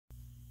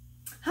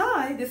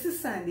Hi, this is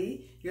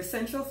Sandy, your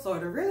Central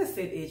Florida real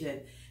estate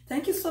agent.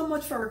 Thank you so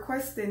much for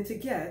requesting to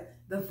get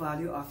the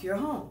value of your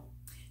home.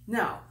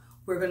 Now,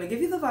 we're going to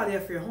give you the value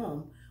of your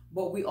home,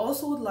 but we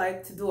also would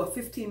like to do a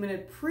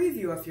 15-minute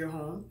preview of your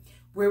home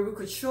where we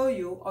could show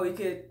you or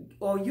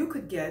you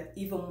could get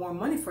even more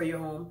money for your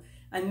home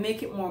and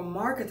make it more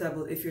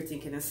marketable if you're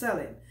thinking of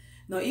selling.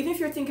 Now, even if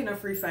you're thinking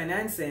of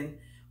refinancing,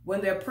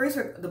 when the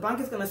appraiser, the bank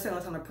is going to send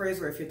out an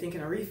appraiser if you're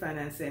thinking of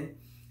refinancing,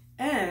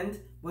 and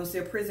once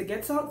the appraiser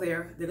gets out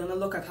there, they're going to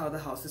look at how the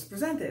house is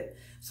presented.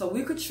 So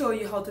we could show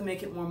you how to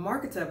make it more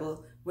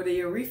marketable, whether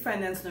you're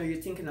refinancing or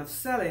you're thinking of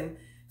selling,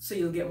 so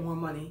you'll get more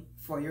money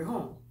for your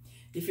home.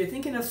 If you're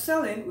thinking of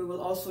selling, we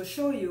will also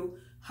show you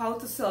how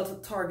to sell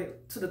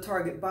to the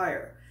target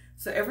buyer.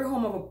 So every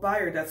home of a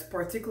buyer that's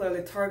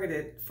particularly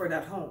targeted for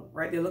that home,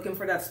 right? They're looking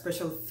for that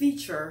special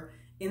feature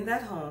in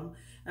that home.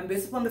 And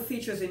based upon the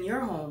features in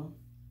your home,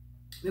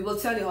 we will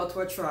tell you how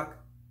to attract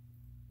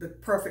the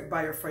perfect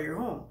buyer for your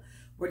home.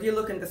 Whether you're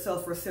looking to sell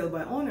for sale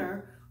by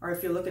owner or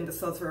if you're looking to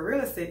sell through a real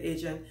estate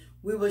agent,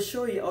 we will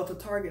show you how to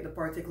target the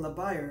particular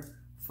buyer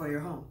for your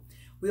home.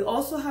 We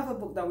also have a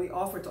book that we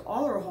offer to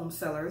all our home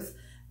sellers,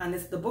 and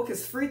the book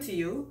is free to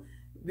you.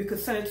 We could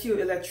send it to you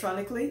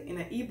electronically in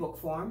an ebook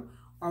form,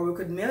 or we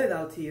could mail it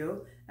out to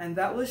you, and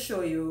that will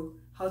show you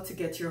how to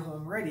get your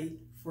home ready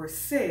for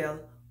sale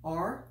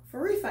or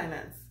for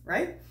refinance,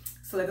 right?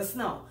 So let us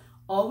know.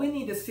 All we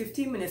need is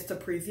 15 minutes to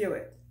preview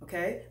it,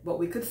 okay? But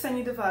we could send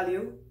you the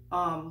value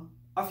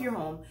of your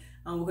home,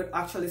 and we could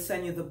actually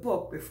send you the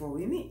book before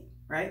we meet,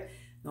 right?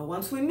 Now,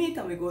 once we meet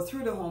and we go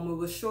through the home, we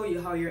will show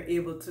you how you're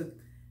able to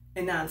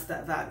enhance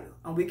that value.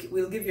 And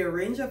we'll give you a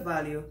range of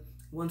value.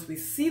 Once we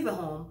see the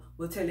home,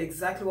 we'll tell you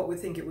exactly what we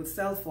think it would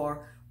sell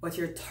for, what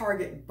your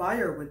target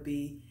buyer would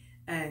be,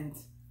 and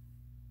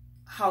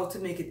how to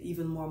make it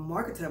even more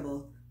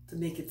marketable to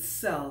make it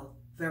sell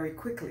very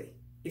quickly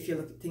if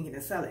you're thinking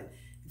of selling.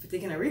 If you're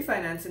thinking of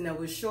refinancing, then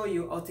we'll show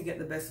you how to get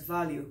the best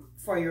value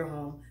for your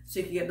home so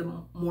you can get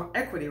the more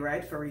equity,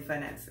 right, for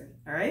refinancing.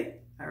 All right?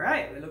 All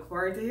right. We look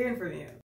forward to hearing from you.